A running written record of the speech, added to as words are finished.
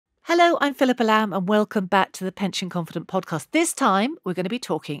Hello, I'm Philippa Lamb and welcome back to the Pension Confident Podcast. This time, we're going to be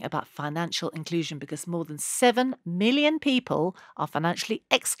talking about financial inclusion because more than 7 million people are financially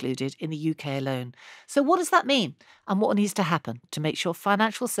excluded in the UK alone. So what does that mean and what needs to happen to make sure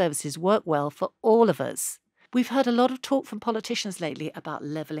financial services work well for all of us? We've heard a lot of talk from politicians lately about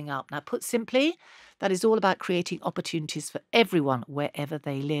levelling up. Now, put simply, that is all about creating opportunities for everyone wherever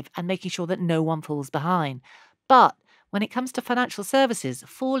they live and making sure that no one falls behind. But when it comes to financial services,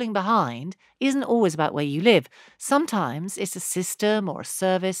 falling behind isn't always about where you live. Sometimes it's a system or a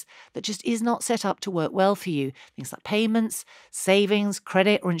service that just is not set up to work well for you. Things like payments, savings,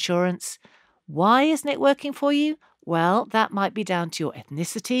 credit or insurance. Why isn't it working for you? Well, that might be down to your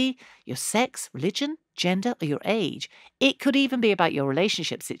ethnicity, your sex, religion, gender or your age. It could even be about your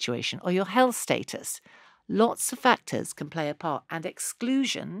relationship situation or your health status. Lots of factors can play a part and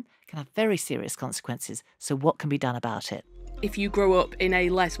exclusion can have very serious consequences. So what can be done about it? If you grow up in a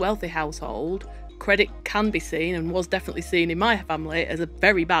less wealthy household, credit can be seen and was definitely seen in my family as a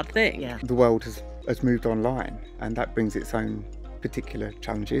very bad thing. Yeah. The world has moved online and that brings its own particular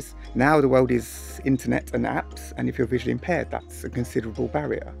challenges. Now the world is internet and apps, and if you're visually impaired, that's a considerable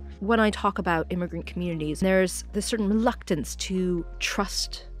barrier. When I talk about immigrant communities, there's this certain reluctance to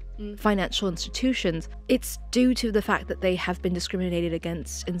trust financial institutions. It's due to the fact that they have been discriminated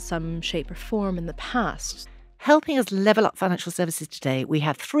against in some shape or form in the past. Helping us level up financial services today, we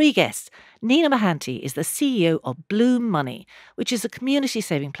have 3 guests. Nina Mohanty is the CEO of Bloom Money, which is a community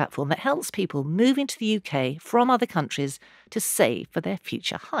saving platform that helps people moving to the UK from other countries to save for their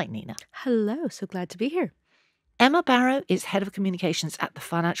future. Hi, Nina. Hello, so glad to be here. Emma Barrow is Head of Communications at the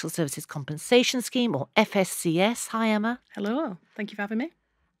Financial Services Compensation Scheme, or FSCS. Hi, Emma. Hello, thank you for having me.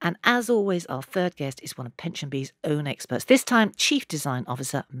 And as always, our third guest is one of PensionBee's own experts, this time Chief Design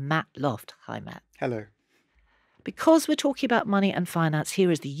Officer Matt Loft. Hi, Matt. Hello. Because we're talking about money and finance, here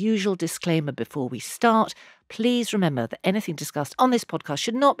is the usual disclaimer before we start. Please remember that anything discussed on this podcast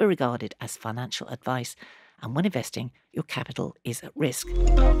should not be regarded as financial advice. And when investing, your capital is at risk.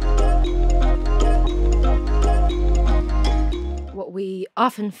 What we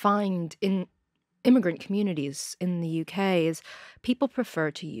often find in immigrant communities in the UK is people prefer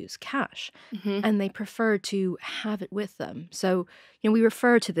to use cash and they prefer to have it with them. So, we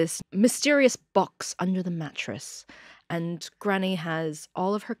refer to this mysterious box under the mattress and Granny has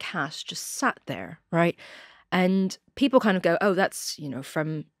all of her cash just sat there, right? And people kind of go, oh, that's,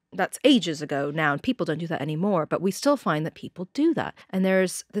 that's ages ago now and people don't do that anymore. But we still find that people do that. And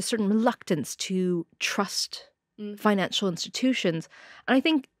there's this certain reluctance to trust financial institutions. And I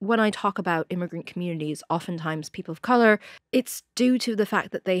think when I talk about immigrant communities, oftentimes people of colour, it's due to the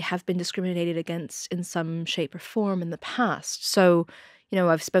fact that they have been discriminated against in some shape or form in the past. So,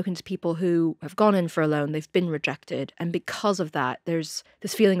 I've spoken to people who have gone in for a loan, they've been rejected. And because of that, there's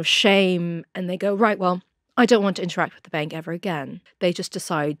this feeling of shame and they go, right, well, I don't want to interact with the bank ever again. They just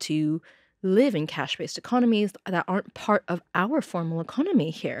decide to live in cash-based economies that aren't part of our formal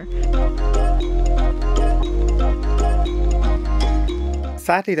economy here.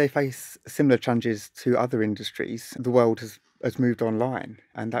 Sadly, they face similar challenges to other industries. The world has moved online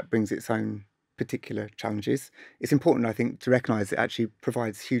and that brings its own particular challenges. It's important, I think, to recognise it actually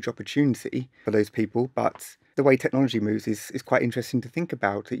provides huge opportunity for those people, but the way technology moves is quite interesting to think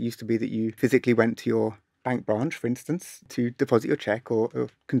about. It used to be that you physically went to your bank branch, for instance, to deposit your cheque or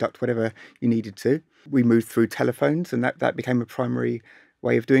conduct whatever you needed to. We moved through telephones and that became a primary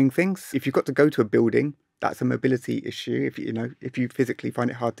way of doing things. If you've got to go to a building, that's a mobility issue. If you physically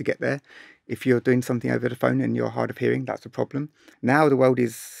find it hard to get there, if you're doing something over the phone and you're hard of hearing, that's a problem. Now the world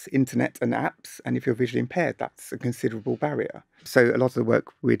is internet and apps, and if you're visually impaired, that's a considerable barrier. So a lot of the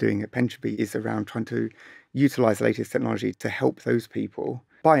work we're doing at PensionBee is around trying to utilise the latest technology to help those people.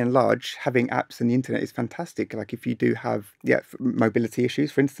 By and large, having apps and the internet is fantastic. Like if you do have mobility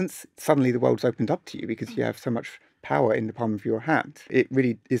issues, for instance, suddenly the world's opened up to you because you have so much power in the palm of your hand. It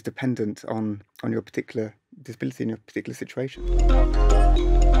really is dependent on your particular disability and your particular situation.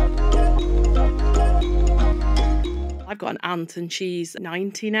 I've got an aunt and she's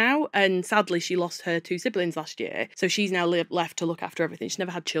 90 now, and sadly she lost her 2 siblings last year, so she's now left to look after everything. She's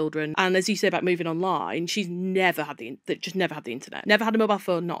never had children, and as you say about moving online, she's never had the internet, never had a mobile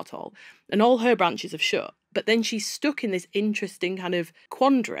phone, not at all, and all her branches have shut. But then she's stuck in this interesting kind of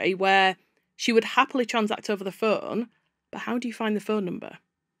quandary where she would happily transact over the phone, but how do you find the phone number?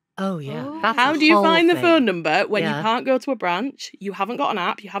 Oh, yeah. Oh. That's How the do you whole find the thing. phone number when you Yeah. can't go to a branch, you haven't got an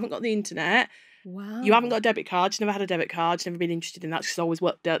app, you haven't got the internet, Wow. you haven't got a debit card, she's never had a debit card, she's never been interested in that, she's always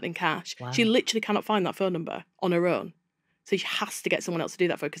dealt in cash. Wow. She literally cannot find that phone number on her own. So she has to get someone else to do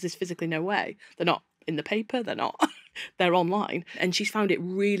that for her because there's physically no way. They're not in the paper, they're not. they're online. And she's found it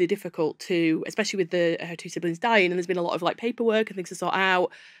really difficult to, especially with her two siblings dying, and there's been a lot of like paperwork and things to sort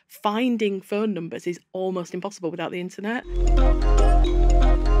out. Finding phone numbers is almost impossible without the internet.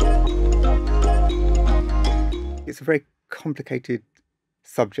 It's a very complicated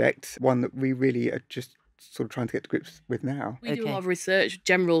subject, one that we really are just sort of trying to get to grips with now. We do a lot of research,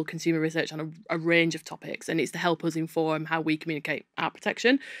 general consumer research on a range of topics, and it's to help us inform how we communicate our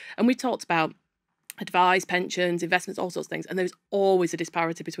protection. And we talked about advice, pensions, investments, all sorts of things. And there's always a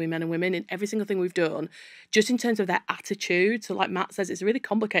disparity between men and women in every single thing we've done, just in terms of their attitude. So like Matt says, it's a really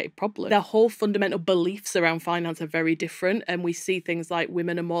complicated problem. Their whole fundamental beliefs around finance are very different. And we see things like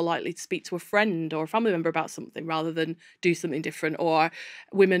women are more likely to speak to a friend or a family member about something rather than do something different. Or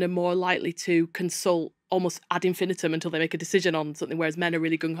women are more likely to consult almost ad infinitum until they make a decision on something, whereas men are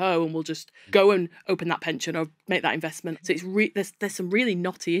really gung-ho and will just go and open that pension or make that investment. So it's there's some really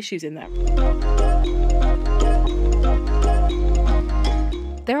knotty issues in there.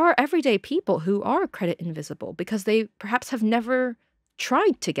 There are everyday people who are credit invisible because they perhaps have never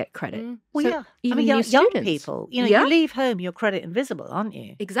tried to get credit. Well, So yeah. even I mean, young students. people, you know, Yeah. you leave home, you're credit invisible, aren't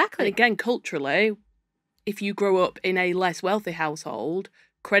you? Exactly. And again, culturally, if you grow up in a less wealthy household,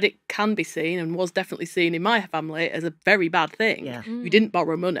 credit can be seen, and was definitely seen in my family, as a very bad thing. Yeah. You didn't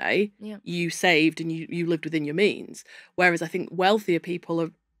borrow money, Yeah. you saved and you lived within your means. Whereas I think wealthier people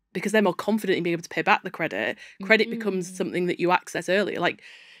are, because they're more confident in being able to pay back the credit becomes something that you access earlier. Like,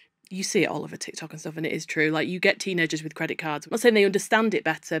 you see it all over TikTok and stuff, and it is true. Like, you get teenagers with credit cards. I'm not saying they understand it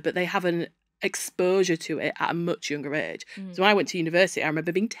better, but they have an exposure to it at a much younger age. So when I went to university, I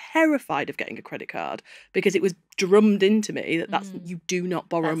remember being terrified of getting a credit card because it was drummed into me that that's you do not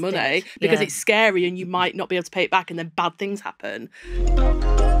borrow That's money it, because yeah. it's scary and you might not be able to pay it back, and then bad things happen.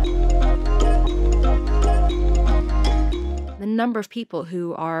 The number of people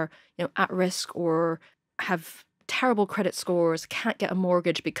who are, at risk or have terrible credit scores, can't get a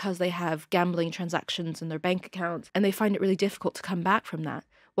mortgage because they have gambling transactions in their bank accounts, and they find it really difficult to come back from that.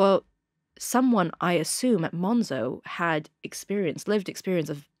 Well, someone, I assume, at Monzo had lived experience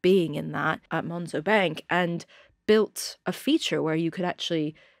of being in that at Monzo Bank, and built a feature where you could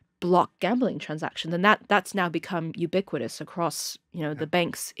actually block gambling transactions. And that's now become ubiquitous across, the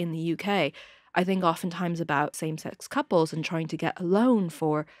banks in the UK. I think oftentimes about same-sex couples and trying to get a loan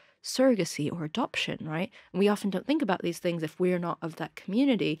for surrogacy or adoption, right? And we often don't think about these things if we're not of that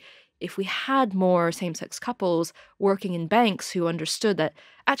community. If we had more same-sex couples working in banks who understood that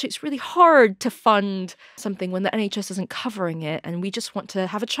actually it's really hard to fund something when the NHS isn't covering it and we just want to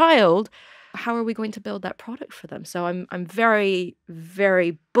have a child, how are we going to build that product for them? So I'm very,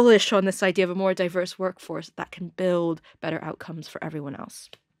 very bullish on this idea of a more diverse workforce that can build better outcomes for everyone else.